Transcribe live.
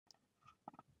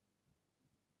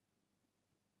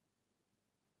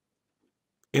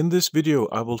In this video,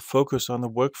 I will focus on the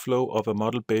workflow of a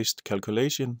model-based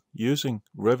calculation using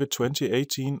Revit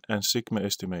 2018 and Sigma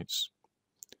estimates.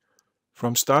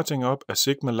 From starting up a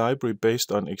Sigma library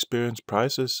based on experience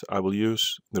prices, I will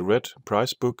use the red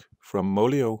price book from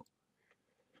Molio,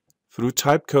 through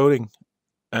type coding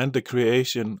and the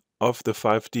creation of the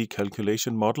 5D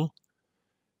calculation model,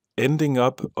 ending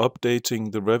up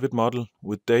updating the Revit model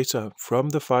with data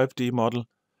from the 5D model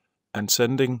and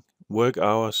sending work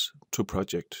hours to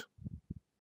project.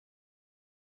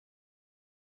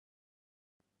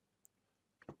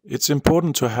 It's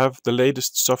important to have the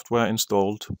latest software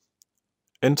installed.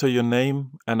 Enter your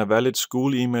name and a valid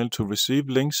school email to receive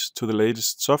links to the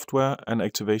latest software and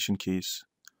activation keys.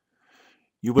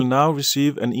 You will now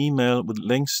receive an email with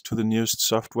links to the newest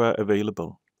software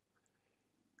available.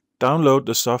 Download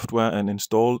the software and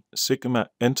install Sigma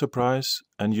Enterprise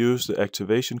and use the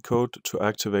activation code to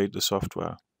activate the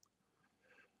software.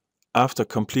 After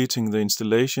completing the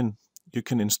installation, you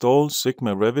can install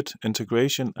Sigma Revit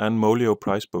integration and Molio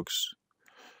pricebooks.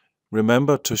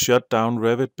 Remember to shut down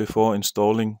Revit before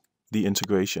installing the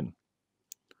integration.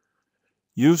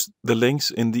 Use the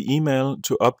links in the email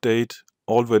to update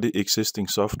already existing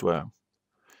software.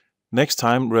 Next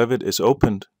time Revit is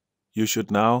opened, you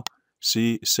should now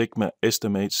see Sigma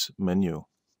Estimates menu.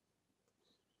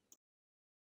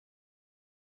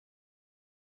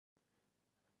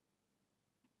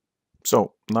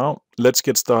 So now let's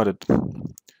get started.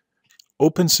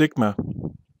 Open Sigma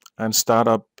and start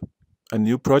up a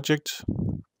new project.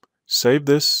 Save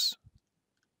this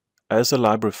as a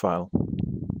library file.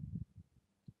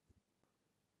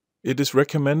 It is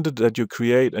recommended that you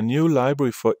create a new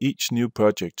library for each new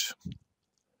project.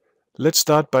 Let's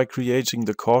start by creating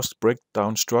the cost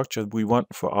breakdown structure we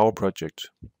want for our project.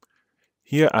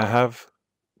 Here I have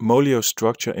Molio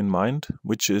structure in mind,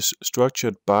 which is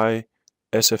structured by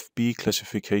SFB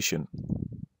classification.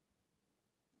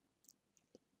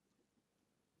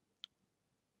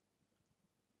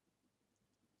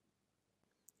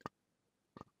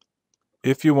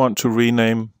 If you want to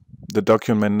rename the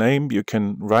document name, you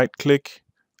can right-click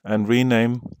and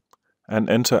rename and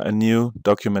enter a new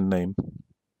document name.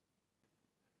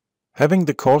 Having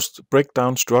the cost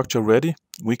breakdown structure ready,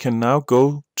 we can now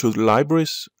go to the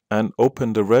libraries and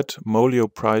open the red Molio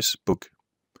price book.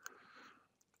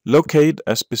 Locate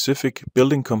a specific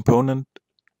building component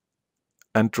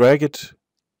and drag it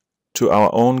to our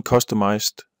own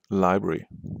customized library.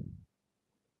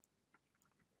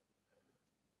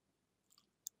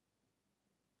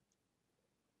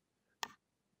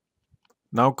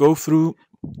 Now go through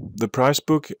the price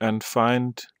book and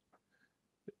find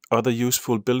other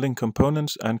useful building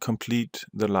components and complete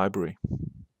the library.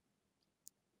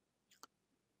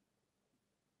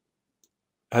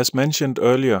 As mentioned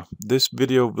earlier, this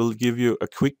video will give you a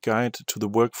quick guide to the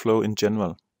workflow in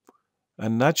general. A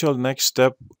natural next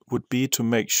step would be to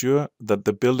make sure that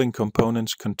the building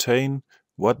components contain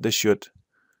what they should.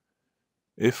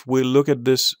 If we look at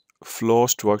this floor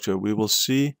structure, we will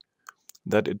see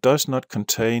that it does not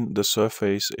contain the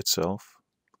surface itself.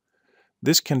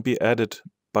 This can be added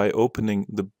by opening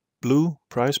the blue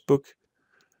price book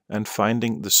and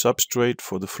finding the substrate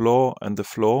for the floor and the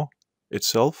floor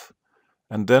itself,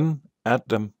 and then add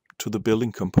them to the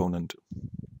building component.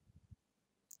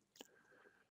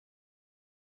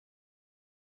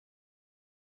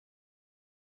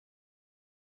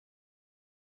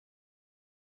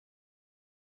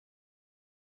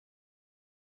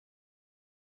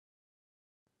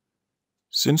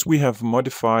 Since we have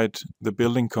modified the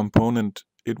building component,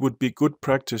 it would be good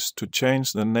practice to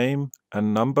change the name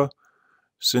and number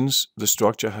since the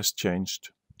structure has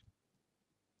changed.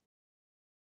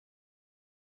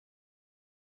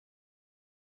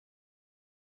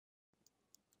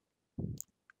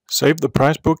 Save the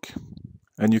price book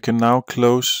and you can now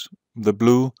close the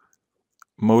blue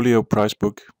Molio price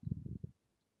book.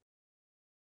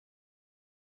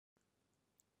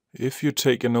 If you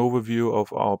take an overview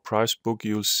of our price book,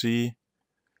 you'll see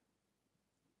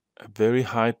a very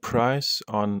high price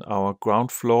on our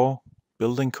ground floor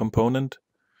building component,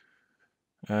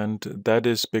 and that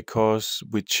is because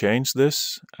we changed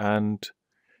this, and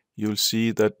you'll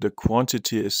see that the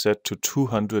quantity is set to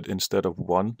 200 instead of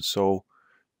 1, so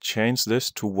change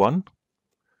this to 1,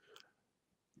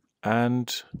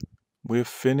 and we've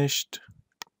finished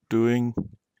doing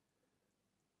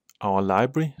our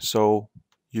library, so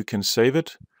you can save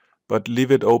it, but leave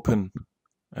it open,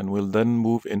 and we'll then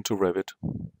move into Revit.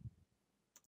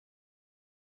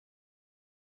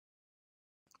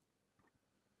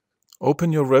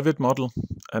 Open your Revit model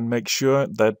and make sure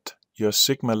that your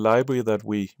Sigma library that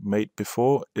we made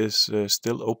before is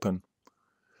still open.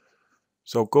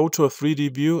 So go to a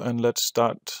 3D view and let's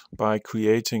start by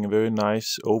creating a very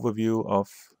nice overview of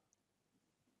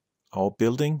our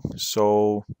building.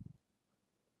 So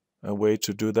a way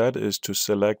to do that is to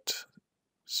select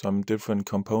some different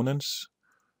components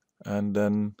and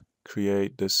then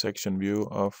create this section view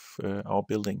of our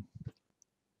building.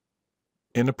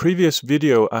 In a previous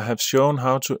video, I have shown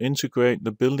how to integrate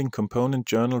the building component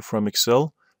journal from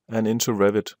Excel and into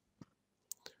Revit.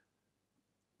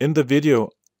 In the video,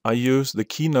 I use the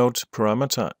keynote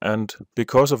parameter, and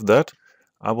because of that,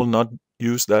 I will not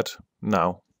use that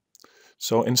now.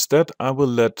 So instead, I will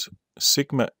let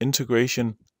Sigma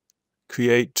Integration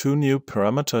create two new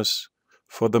parameters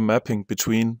for the mapping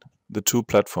between the two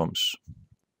platforms.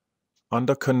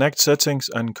 Under Connect Settings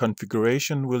and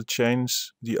Configuration, we'll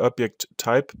change the Object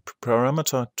Type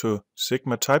parameter to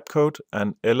Sigma Typecode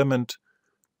and Element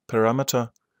parameter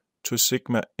to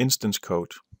Sigma Instance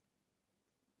Code.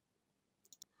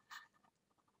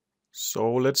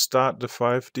 So let's start the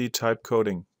 5D type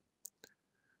coding.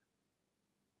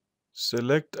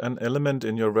 Select an element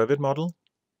in your Revit model.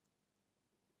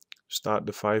 Start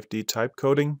the 5D type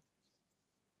coding.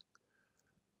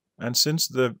 And since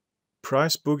the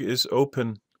price book is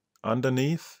open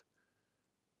underneath,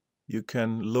 you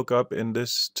can look up in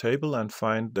this table and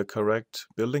find the correct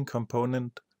building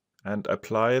component and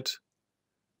apply it.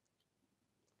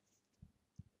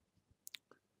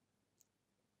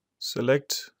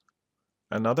 Select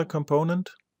another component,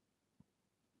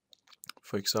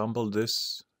 for example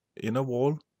this inner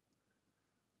wall,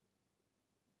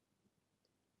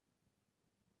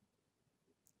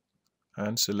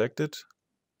 and select it,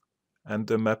 and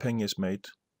the mapping is made.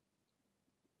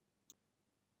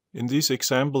 In these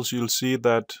examples you'll see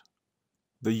that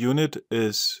the unit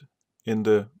is in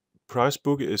the price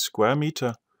book is square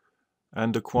meter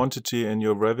and the quantity in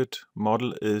your Revit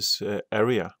model is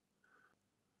area.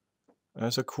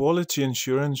 As a quality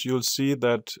assurance, you'll see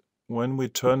that when we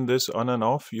turn this on and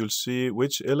off, you'll see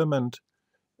which element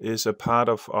is a part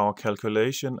of our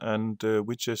calculation and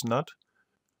which is not.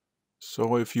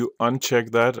 So if you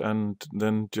uncheck that and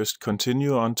then just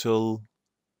continue until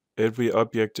every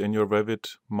object in your Revit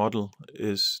model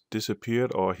is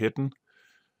disappeared or hidden,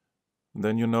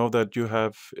 then you know that you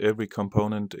have every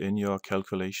component in your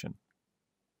calculation.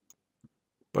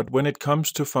 But when it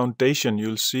comes to foundation,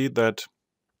 you'll see that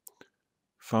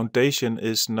foundation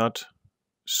is not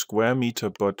square meter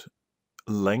but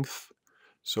length.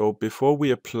 So before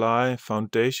we apply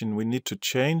foundation, we need to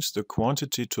change the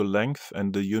quantity to length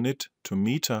and the unit to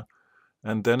meter,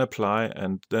 and then apply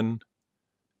and then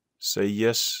say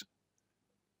yes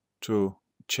to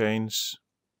change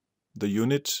the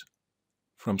unit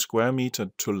from square meter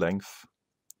to length.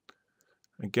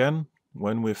 Again,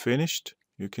 when we're finished,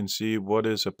 you can see what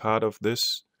is a part of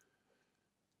this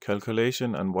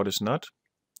calculation and what is not.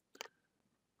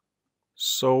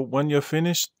 So when you're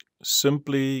finished,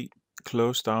 simply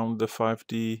close down the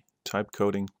 5D type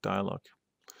coding dialog.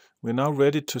 We're now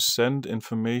ready to send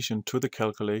information to the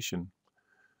calculation.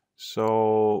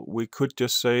 So we could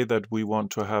just say that we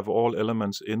want to have all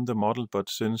elements in the model, but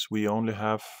since we only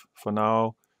have for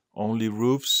now only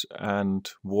roofs and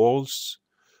walls,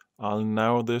 I'll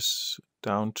narrow this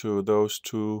down to those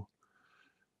two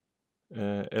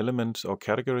elements or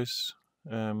categories.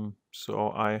 So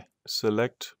I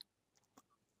select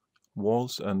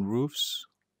walls and roofs,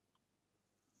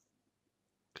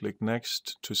 click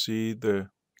next to see the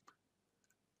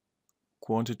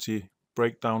quantity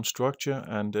breakdown structure,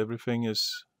 and everything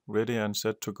is ready and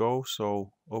set to go.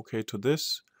 So OK to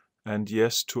this, and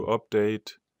yes to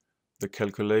update the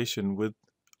calculation with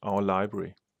our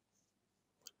library.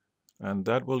 And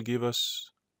that will give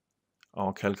us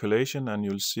our calculation, and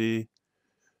you'll see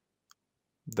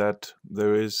that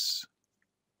there is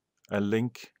a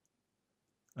link,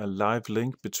 a live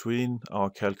link between our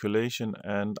calculation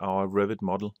and our Revit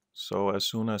model. So as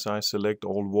soon as I select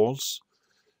all walls,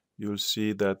 you'll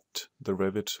see that the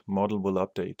Revit model will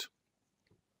update.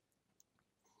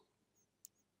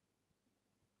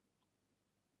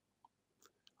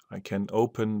 I can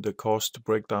open the cost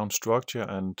breakdown structure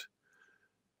and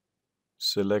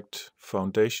select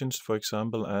foundations, for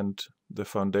example, and the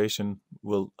foundation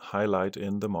will highlight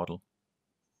in the model.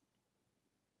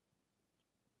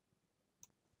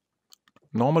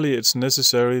 Normally it's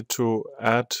necessary to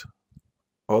add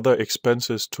other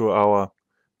expenses to our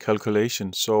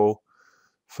calculation. So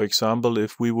for example,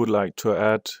 if we would like to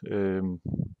add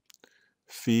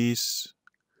fees,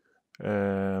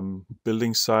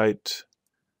 building site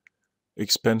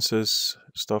expenses,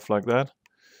 stuff like that,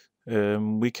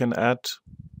 we can add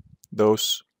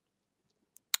those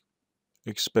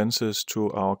expenses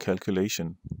to our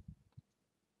calculation.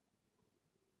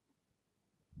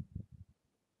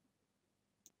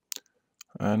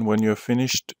 And when you're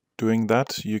finished doing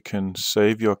that, you can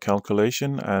save your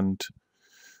calculation and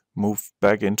move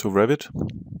back into Revit.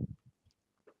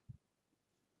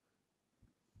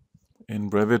 In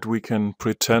Revit, we can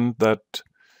pretend that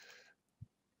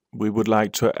we would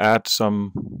like to add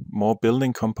some more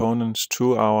building components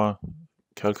to our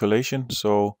calculation.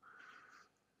 So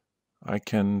I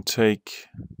can take,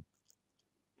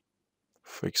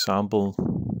 for example,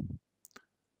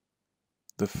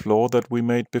 the floor that we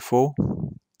made before.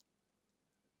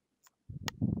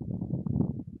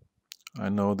 I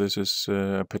know this is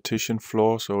a partition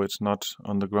floor, so it's not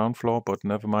on the ground floor, but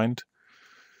never mind.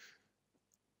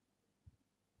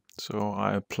 So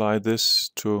I apply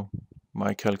this to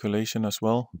my calculation as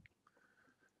well.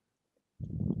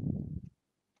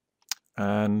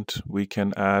 And we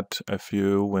can add a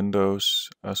few windows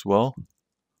as well.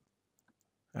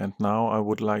 And now I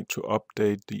would like to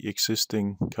update the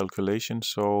existing calculation.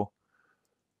 So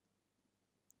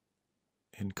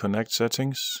in Connect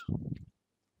Settings,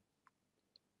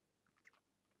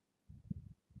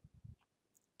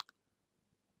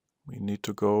 we need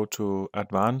to go to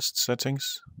Advanced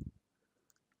Settings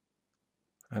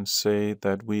and say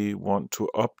that we want to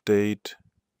update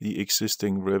the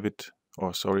existing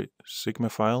Sigma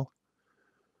file.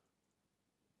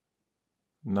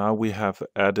 Now we have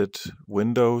added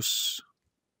windows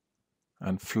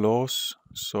and floors,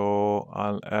 so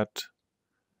I'll add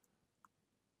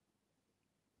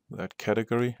that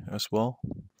category as well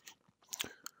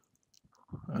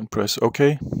and press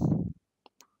OK.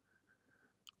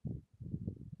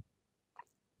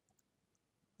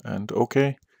 And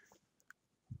OK.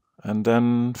 And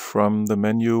then from the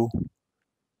menu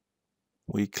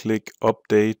we click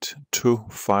Update to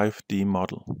 5D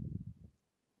Model.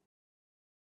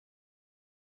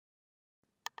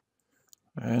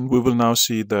 And we will now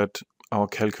see that our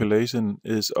calculation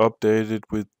is updated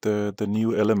with the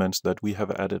new elements that we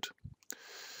have added.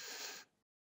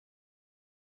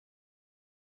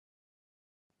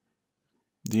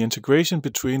 The integration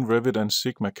between Revit and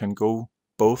Sigma can go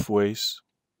both ways.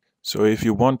 So if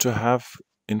you want to have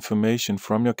information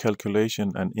from your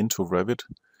calculation and into Revit,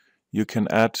 you can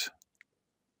add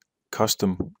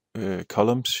custom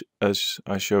columns as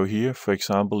I show here. For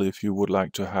example, if you would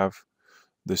like to have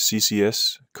the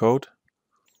CCS code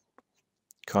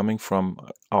coming from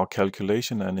our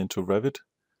calculation and into Revit,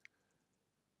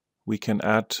 we can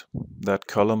add that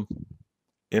column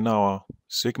in our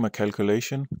Sigma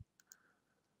calculation.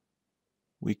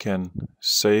 We can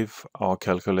save our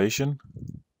calculation,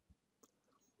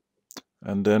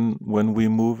 and then when we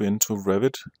move into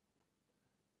Revit,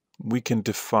 we can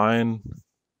define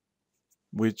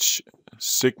which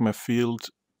Sigma field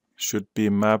should be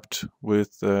mapped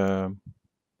with a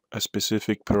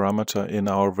specific parameter in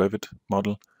our Revit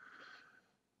model.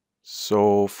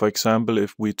 So for example,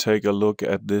 if we take a look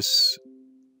at this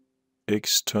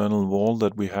external wall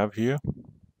that we have here,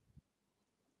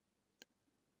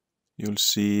 you'll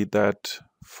see that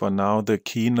for now the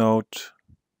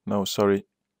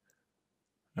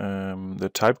the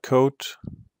type code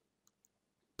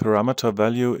parameter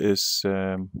value is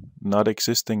not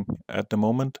existing at the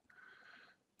moment.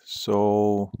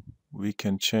 So we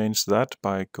can change that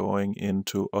by going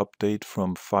into Update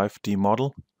from 5D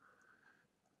Model.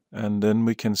 And then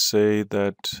we can say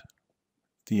that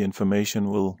the information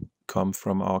will come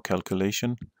from our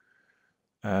calculation.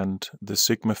 And the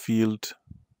Sigma field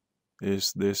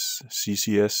is this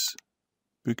CCS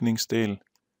bygningsdel.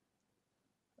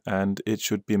 And it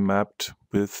should be mapped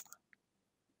with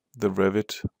the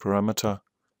Revit parameter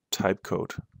type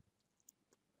code.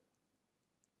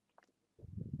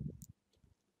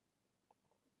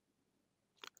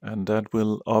 And that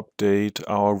will update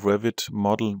our Revit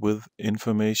model with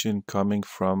information coming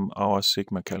from our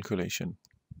Sigma calculation.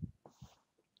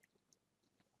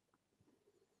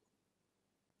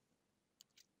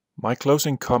 My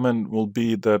closing comment will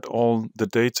be that all the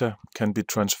data can be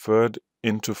transferred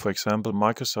into, for example,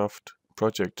 Microsoft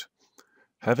project,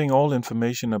 having all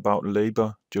information about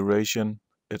labor, duration,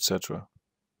 etc.